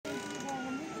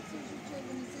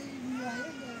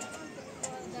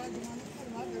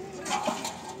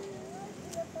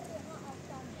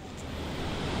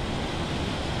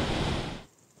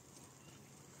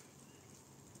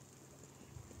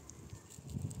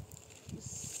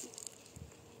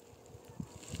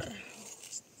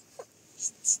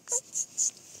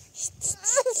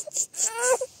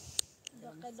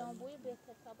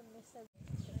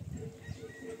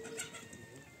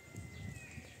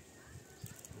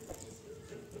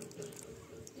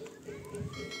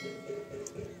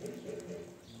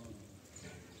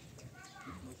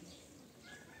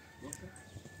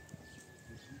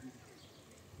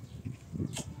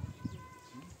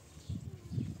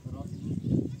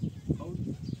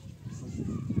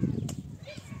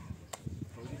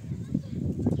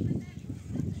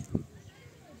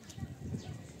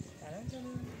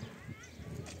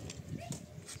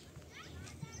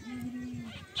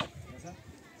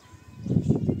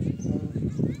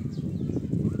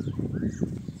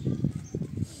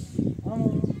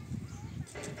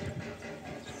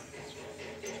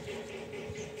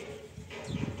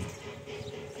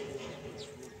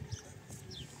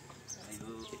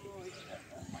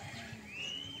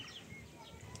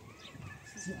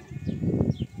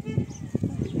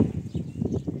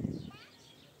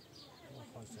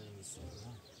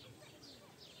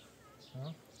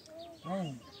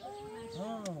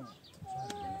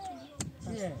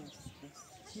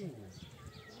چی؟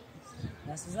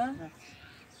 دست بزن؟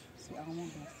 سی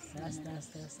آمون دست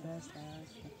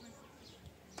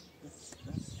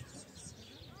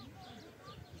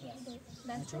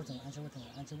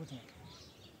انچه بوتم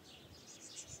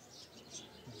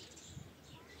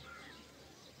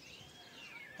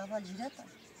طبعا جيرتها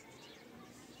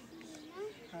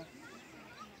ها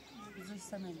زي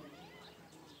السمن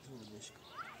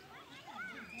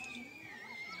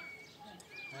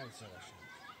هاي سواش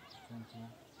كنت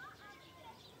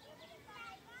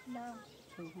لا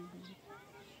شو هم بيجي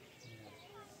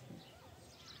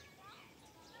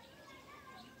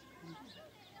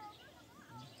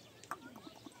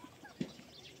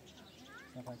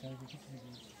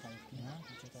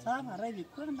صعب رأيي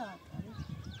كل ده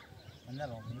أنا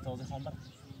لو من توضيح خمر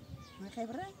ما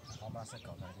خبرة خمر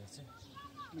سكر كذي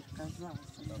بالقزاز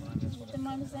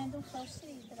تمام زندو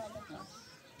خاصي درالة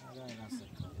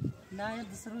لا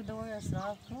يدسرو دواء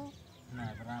إسرافكو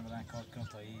نه برن کار کنم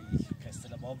تا این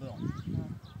کستل با برم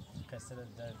کستل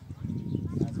در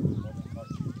از اون بابا کار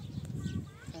کنم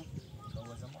تا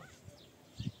وزن ما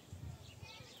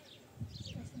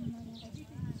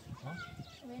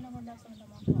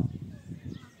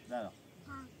نه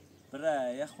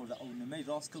برای یه خورده اونمی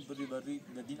راست کن بری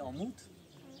بدین آمود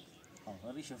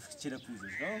غری شوف چرا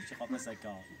پوزش رو چه خواب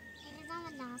سکا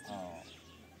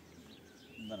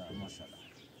برای ماشاءالله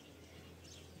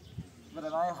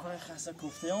برای رای خوری خسته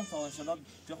کوفته هم تا انشالله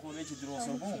بخوره چه درست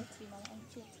بون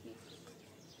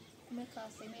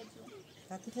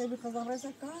هاتي خيبر خزان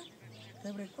رأسك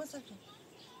خيبر كوسك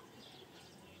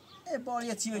ای بار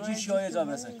یه تیو کی شایع جا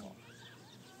برسکا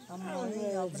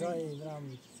أما جای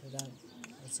برام سدان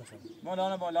سفر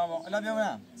بالا الا بیام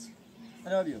نه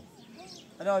الا بیو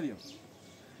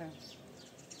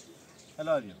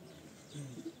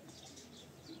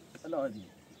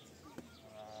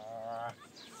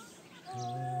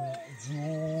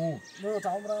جو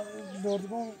عمره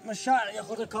دوردگون مشاعر یه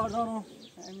خورده کار دارم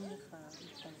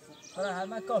برای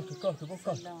همه کار تو کار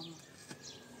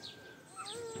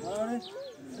آره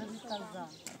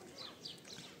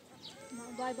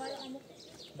باي باي عمو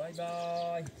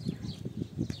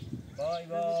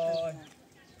باي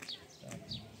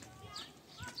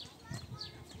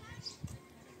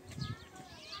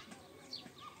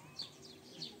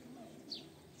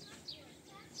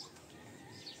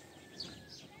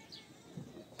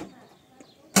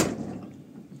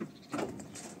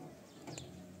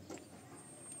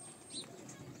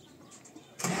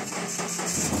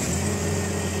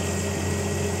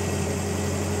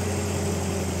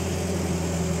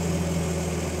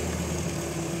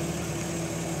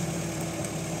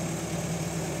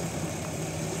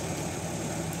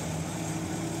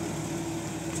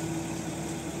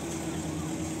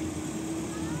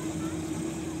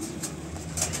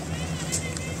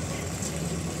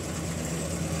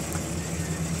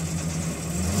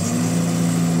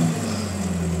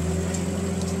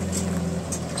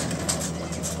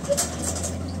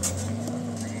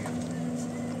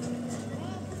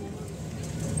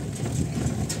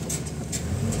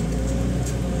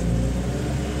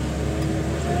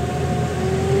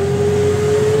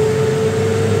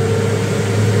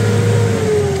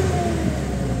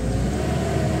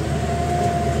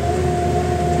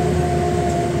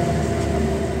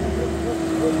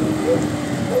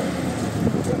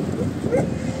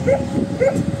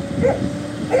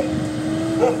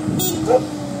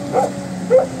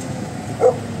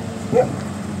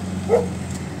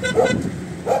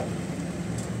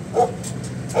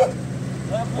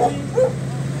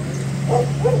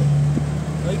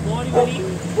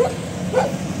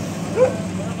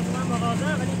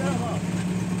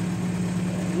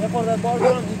یه خورده بار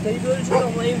کنم اینطوری دوری شد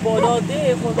اما این بالا ده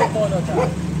یه خورده بالاتر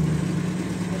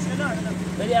مشکل ندارم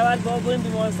ولی اول با بریم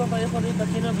بیمارستان تا یه خورده این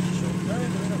بکینا بشی شد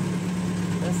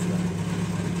بسیار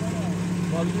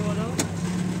با بیدیم بالا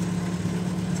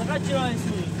چقدر چرا این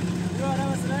سوی؟ بیو آدم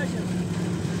اصلا نشد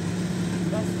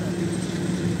بسیار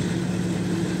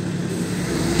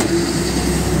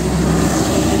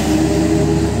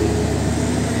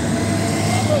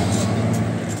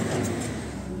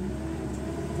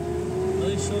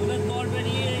شغلت بار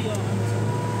بریه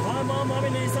یا ما به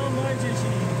نیسان باید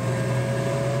چشیم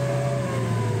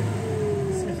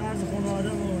سه خرز خانواده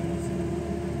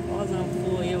بازم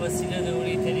خواه یه وسیله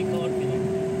دوری تری کار کنیم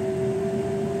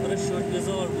برای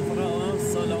شکرگزار بود فقط آدم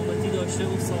سلامتی داشته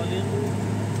و سالم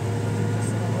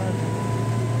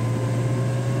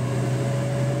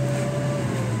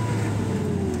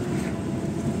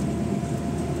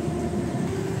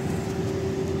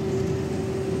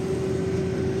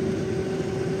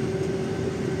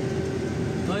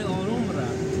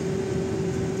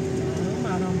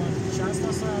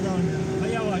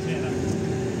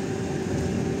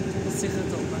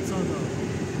خطاب بچه‌ها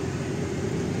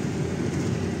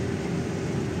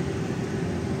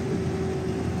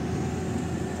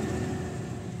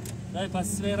دای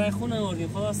پس رای خونه آوردیم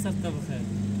خدا سرت بخیر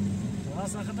خدا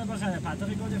سرت بخیر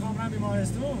پتری گلی خواهم رم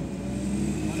بیمارستون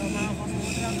حالا من خواهم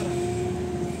بودی ندارم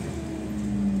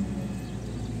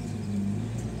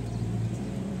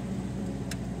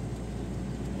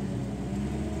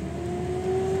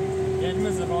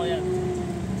قرمز رایت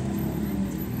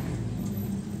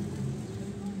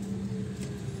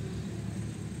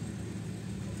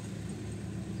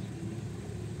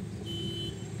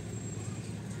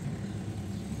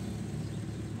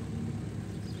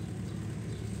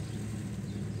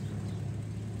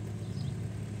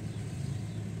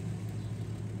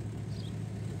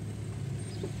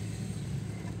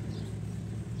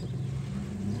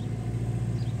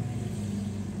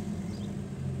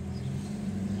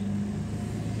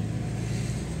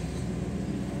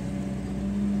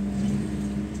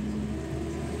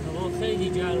خیلی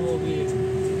گرم و بیره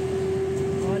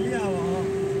عالی هوا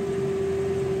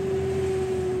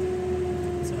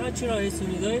چقدر چرا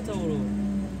حسونی داری تا برو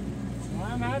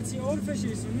من هرچی عرفش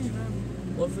حسونی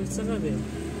من عرفش چقدره؟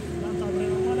 من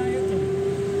تقریبا مالا یه تومن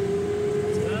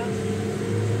چقدر؟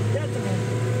 یه تومن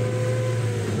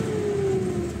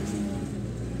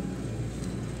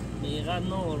اینقدر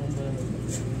نمارم برم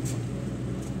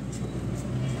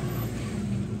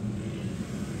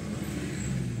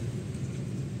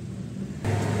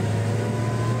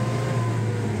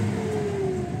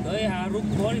هر رو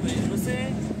باری بریم درسته؟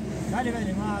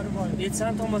 بله ما هر رو باری یه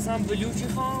چند تا مثلا بلوکی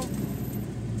خوام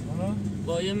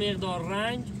با یه مقدار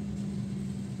رنگ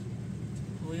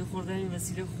و یه خورده این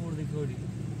وسیله خورده کاری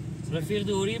رفیق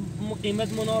دوری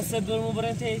قیمت مناسب دارم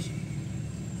برن تش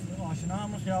آشنا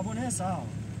هم خیابون هست ها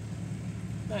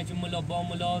نه که با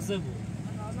ملاحظه بود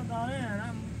ملاحظه داره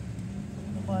هم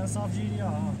با انصاف جیری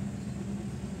ها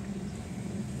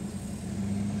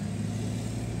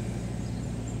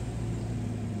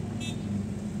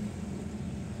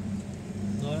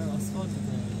داره اسفالت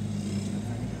داره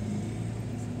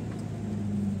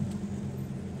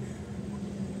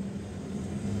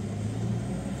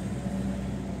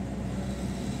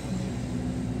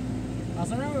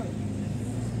اصلا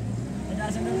به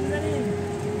دست اندازی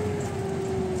زنیم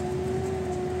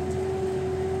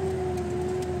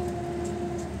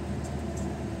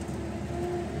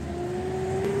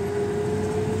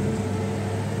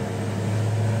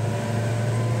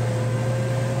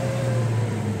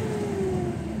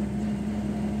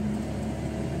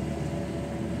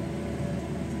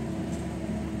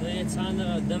چند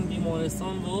قدم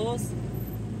بیمارستان بست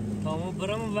تا ما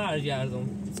برم ورگردم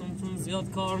چون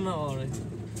زیاد کار نهاره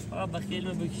فقط بخیل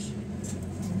رو بکشی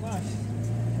باش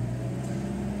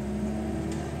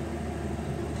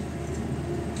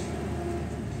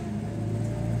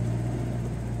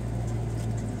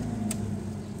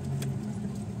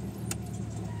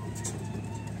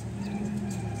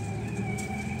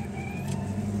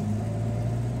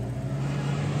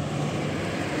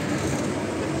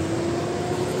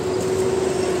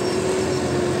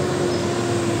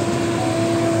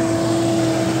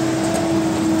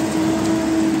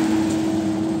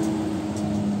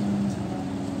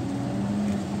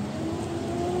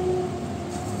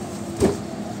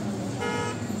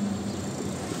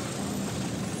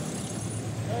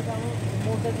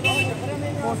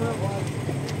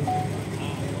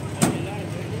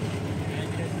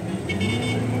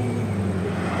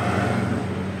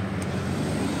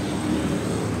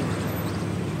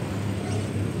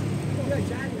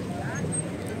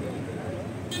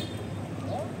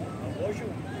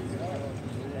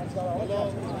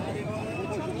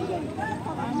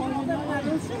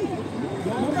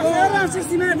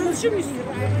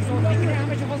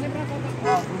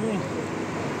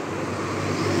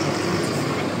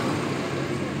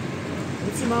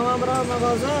مامان برای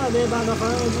مغازه به بنده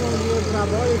خانه اونجا یه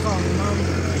ربایی خواهم من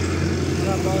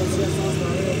ربای 6 سال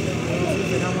داره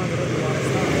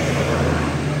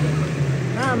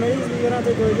نه مریض میگیرن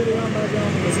تا گویده دیگه هم باید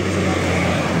هم رسیده شدن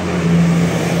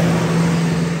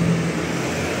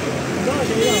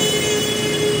باشه بیدم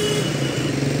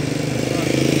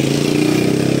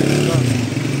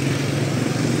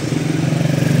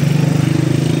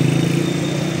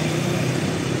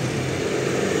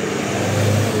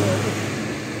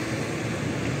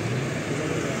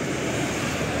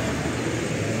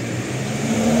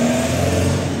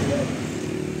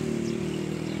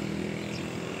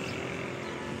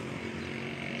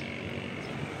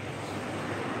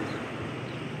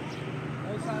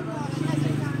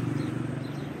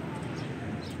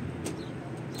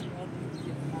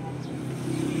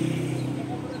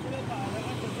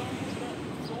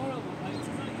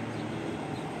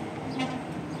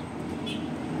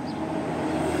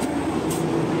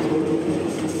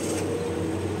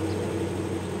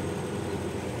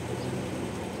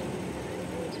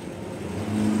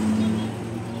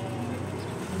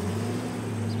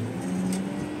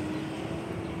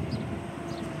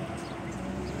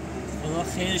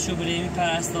خیرشو بره این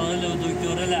پرستاره و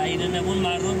دکتره لعینه نبون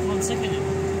مردم میخوان چه کنیم؟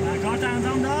 کارت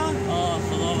انجام داد؟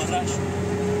 خدا وزش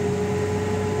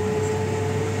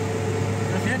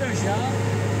بخیر داشت یا؟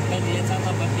 بله یه چند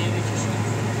تا بخیه بکشم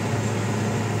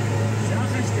شا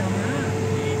خشتی هم نه؟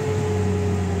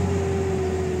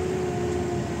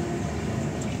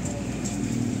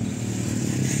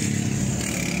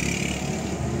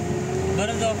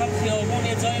 برم داخل خیابون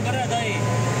یه جایی بره دایی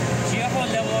چیه خود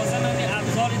لباسم همین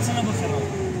ابزار ایتونه بخرم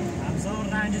ابزار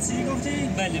رنج چی گفتی؟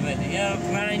 بله یه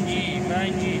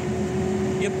رنجی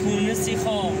یه پونسی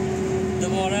خواه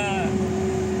دوباره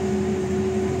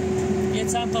یه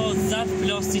چند تا ظرف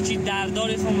پلاستیکی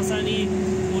درداری خواه مثلا این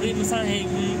اوری مثلا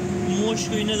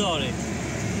مشک و اینه داره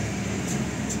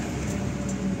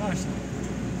باشه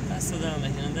دست دارم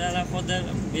بکنم در خود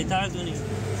بهتر دونی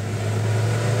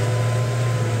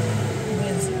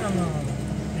بنزین هم نامده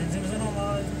بنزین بزن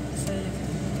آمد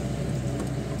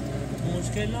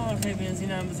مشکل نه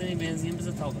بنزین هم بزنی بنزین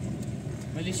بزن تا بزن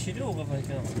ولی شیری اوقا پای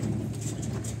کنم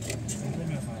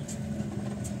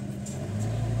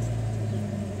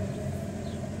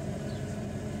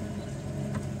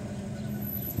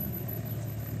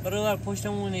برای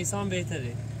پشتمون نیسان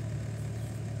بهتره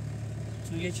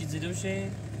تو یه چیزی دوشه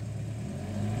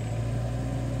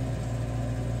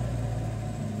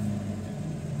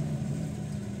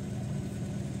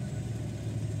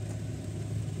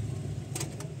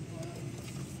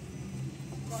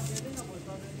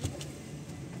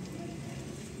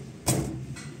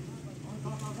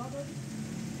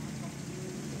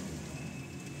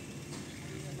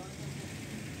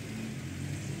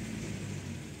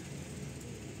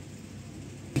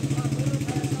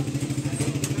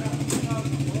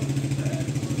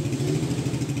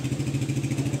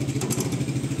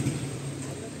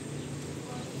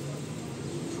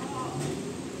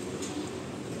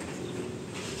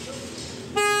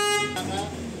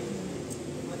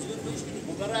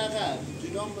براغة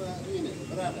جنوب هنا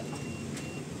براغة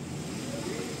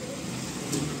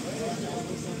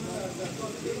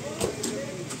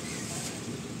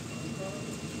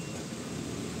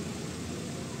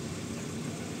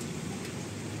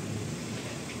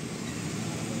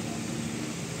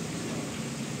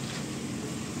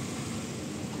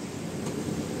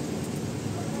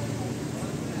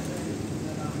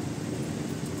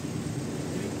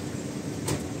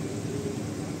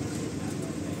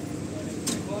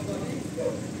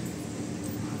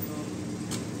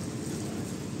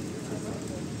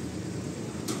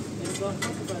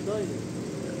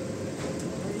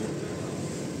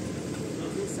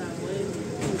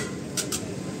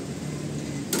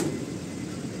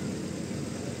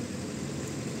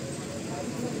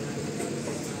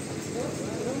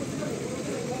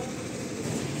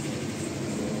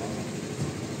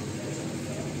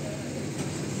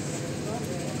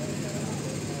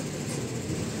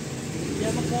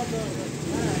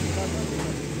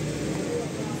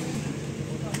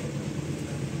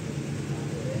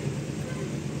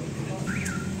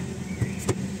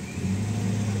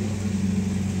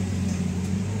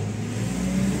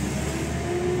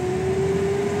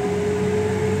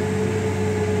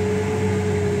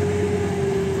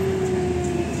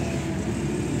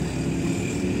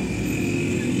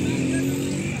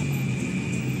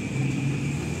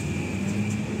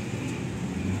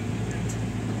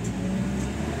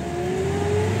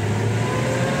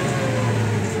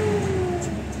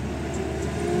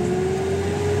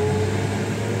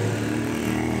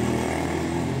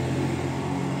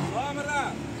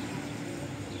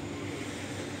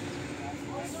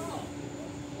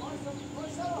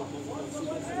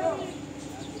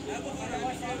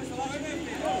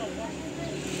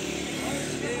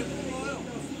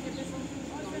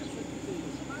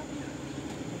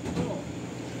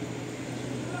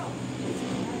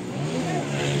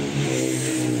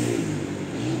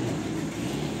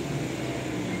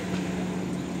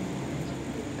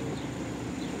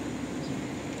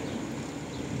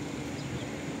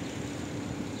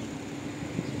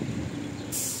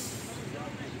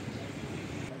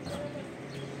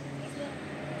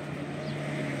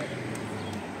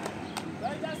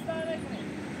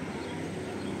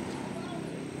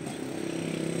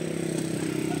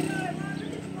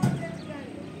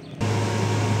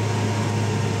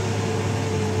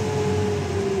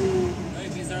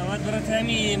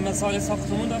همین مسائل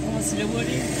ساختمون داخل مسئله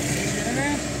بودی؟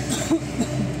 نه؟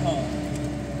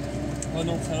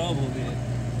 حالا خراب بود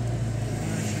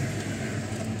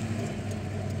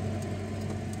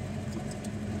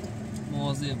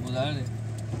مواظب بود درده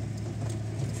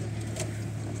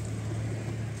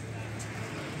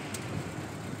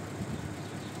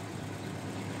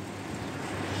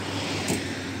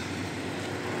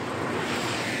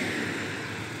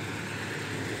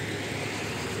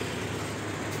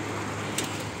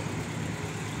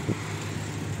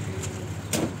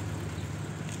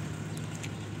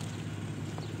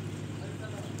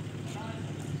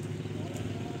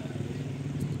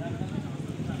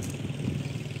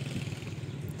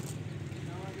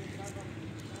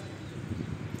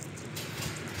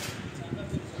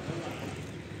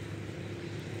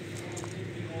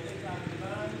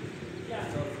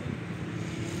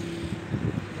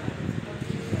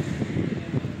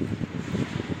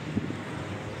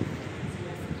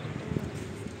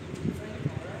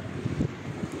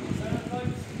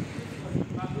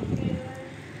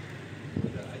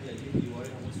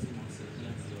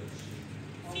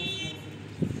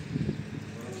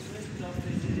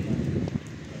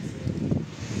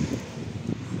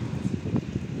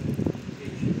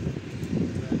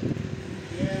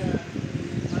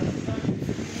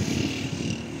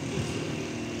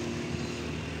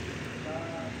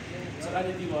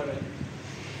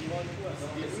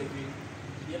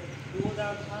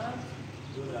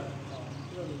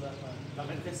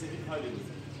فقط کسی خالی بود.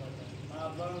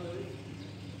 مبلغ داری؟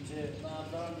 چه؟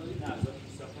 مبلغ داری؟ نه ارزا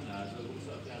ساخته نه ارزا بود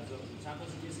ساخته ارزا چند تا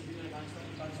کسی بیاره 5 تا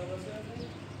 5 تا باشه کنی؟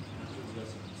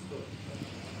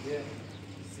 یه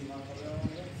سیمان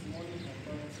سیمان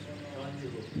تانکی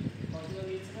بود. تانکی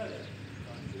داری چی داره؟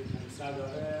 تانکی 500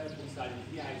 داره 500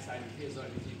 لیتری 800 لیتری 1000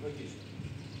 لیتری پاکیش.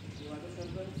 قیمتش چند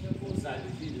داری؟ 500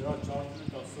 لیتری درا 4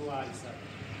 تا 100 و 800.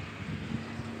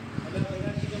 حالا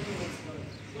اگر دیگه می‌رسه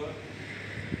داره.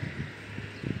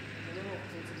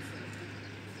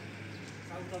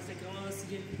 تا سکران هستی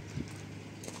که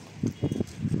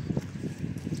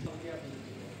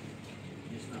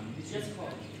چه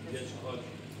خواهد؟ چه خواهد؟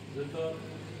 دو تا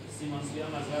سیمانسی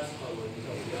هم از هر سخواه باید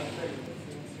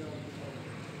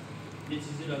یه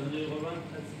چیزی لازم داری قربان؟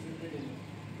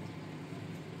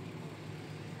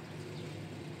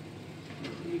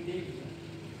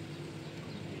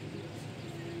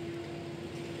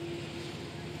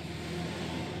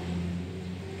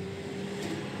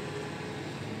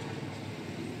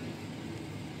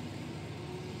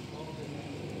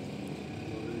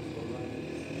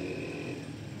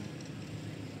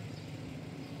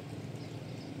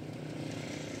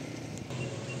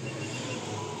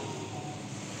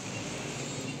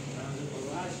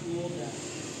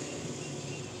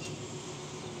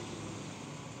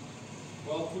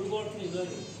 با پول برد میذاری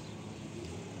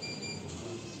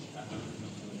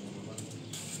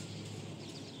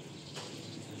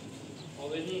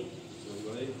آبنی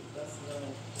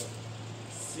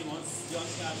سیمان سیان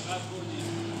که از قلب بردیم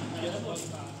یه باز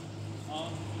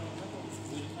آه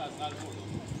بودی که از قلب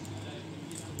بردیم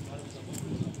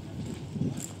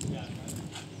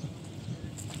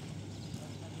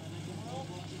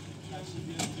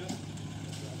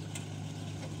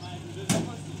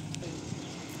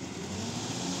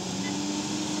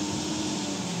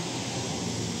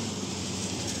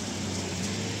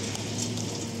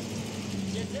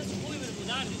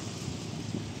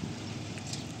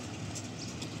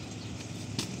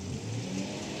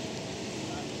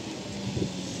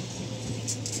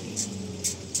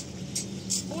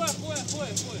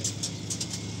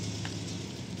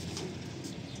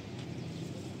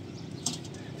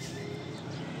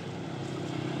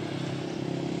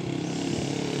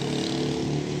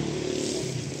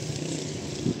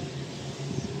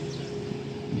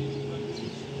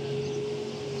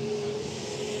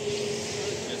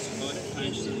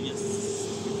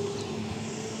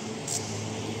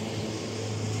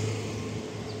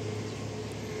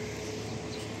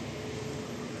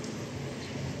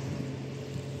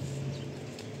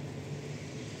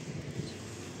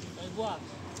Boa.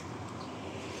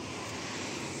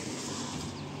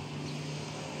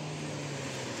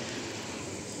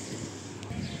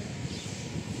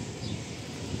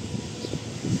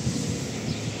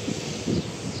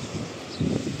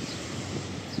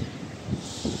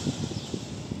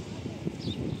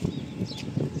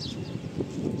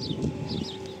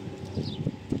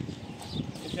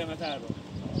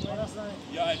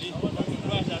 یا علی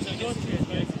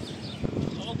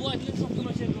آقا بو علی شما تو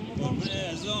ماشین رو قربون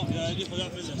ارزاق یا علی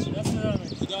خداحافظ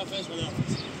خداحافظ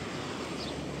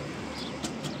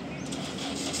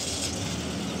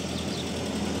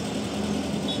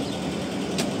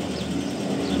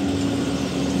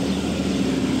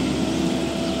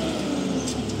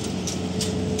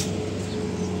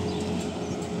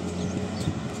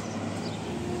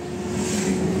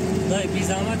دای بی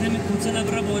زحمت همین کوچه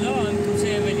نبره بالا همین کوچه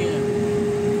اولیه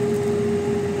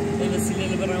به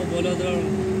وسیله نبرم بالا دارم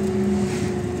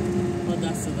ما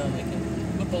دست دادم نکن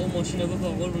بپا اون ماشینه بپا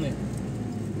قربونه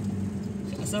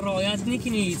اصلا رعایت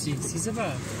نکنی هیچی سیزه پر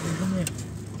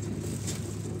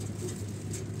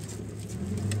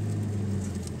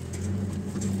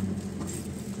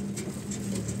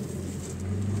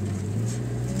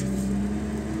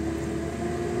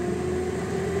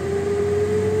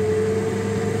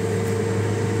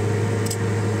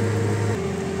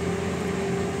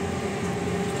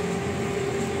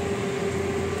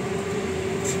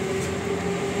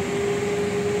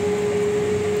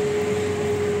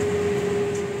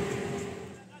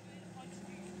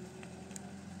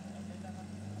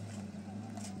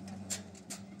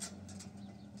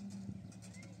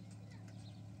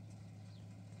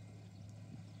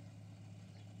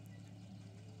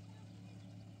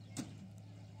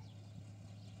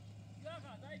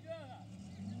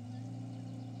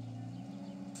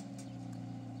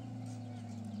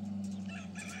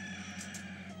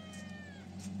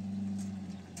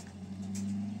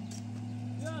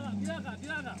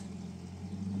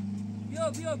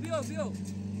بیا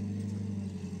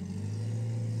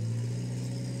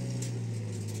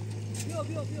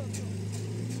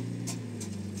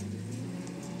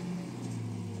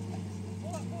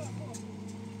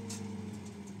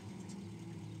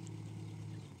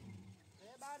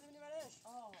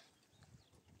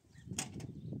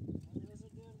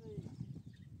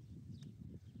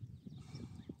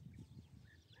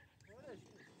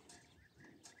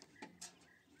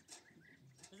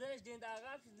دین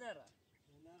عقب نره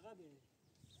نه عقبه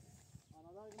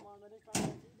آنها که معامله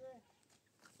فرضیه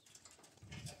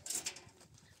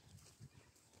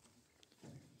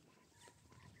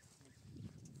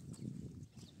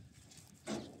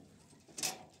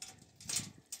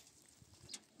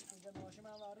اگه ماشین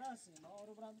من ورسی ما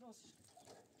آرو برند راستش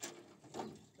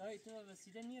دایی تو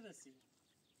رسیده میرسی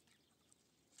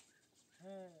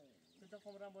تو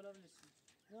خمرم بالا برسی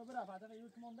یا برا بعد یه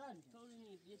کم ماندن طوری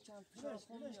نیست یه چند فشار بلش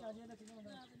خون بلش میاد کردی البته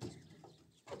ماندن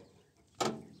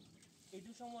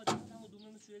ایدو شما دادم و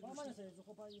دومه مسوی با گوشه من سه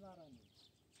زخو پای ورند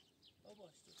باش تو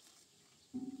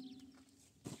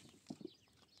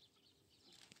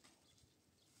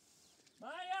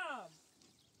مریم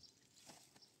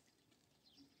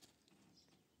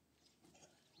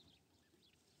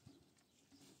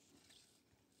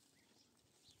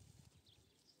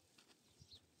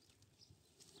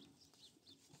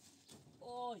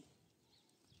اوی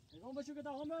نگاه بشو که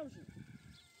تاهم برمشی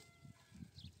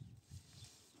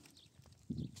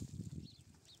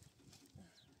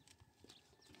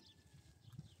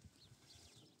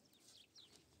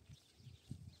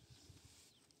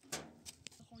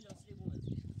خون جاسی بومه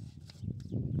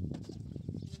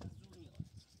زور میاد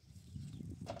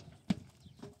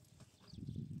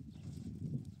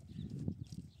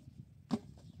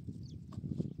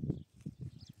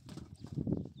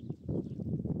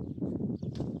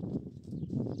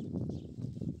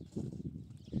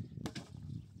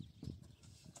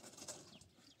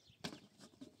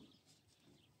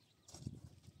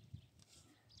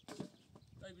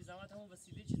دایی بی زحمت همون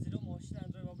وسیله چیزی رو ماشین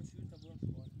اندرای بابا شویر تا برم تو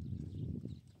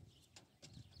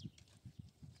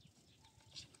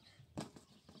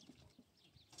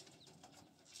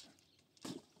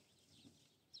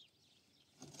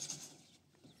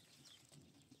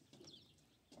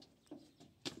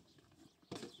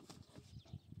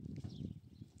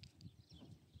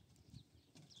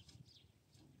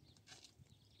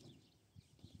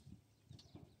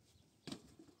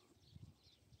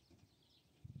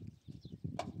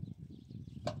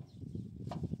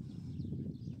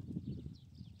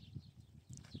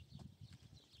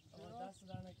بار دست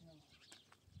در نکنم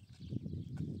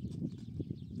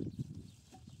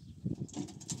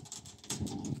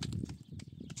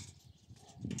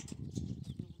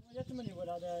یتمنی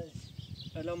ولاده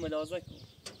الان ملازه کن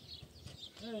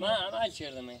من عمل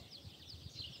کردم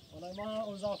والله ما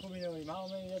اوضاع خوبی نمیم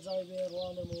همه یه جای به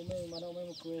روان مومه من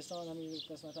همه کوهستان همین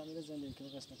قسمت همین زندگی که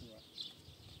قسمتی بود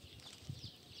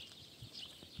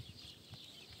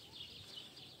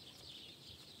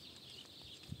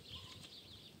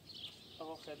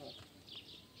آقا خدمت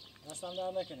دستم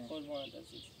در نکنه قربانت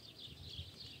عزیز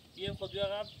بیم خود بیا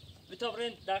قبل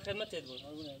بتابرین در خدمتت بود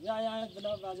یا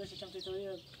بلا وضعش کم تیتوری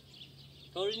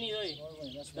طوری نی دایی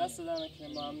دست دست در نکنه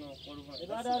ممنون قربانت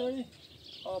بعد داری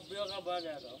آب بیا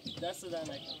قبل دست در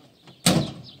نکنه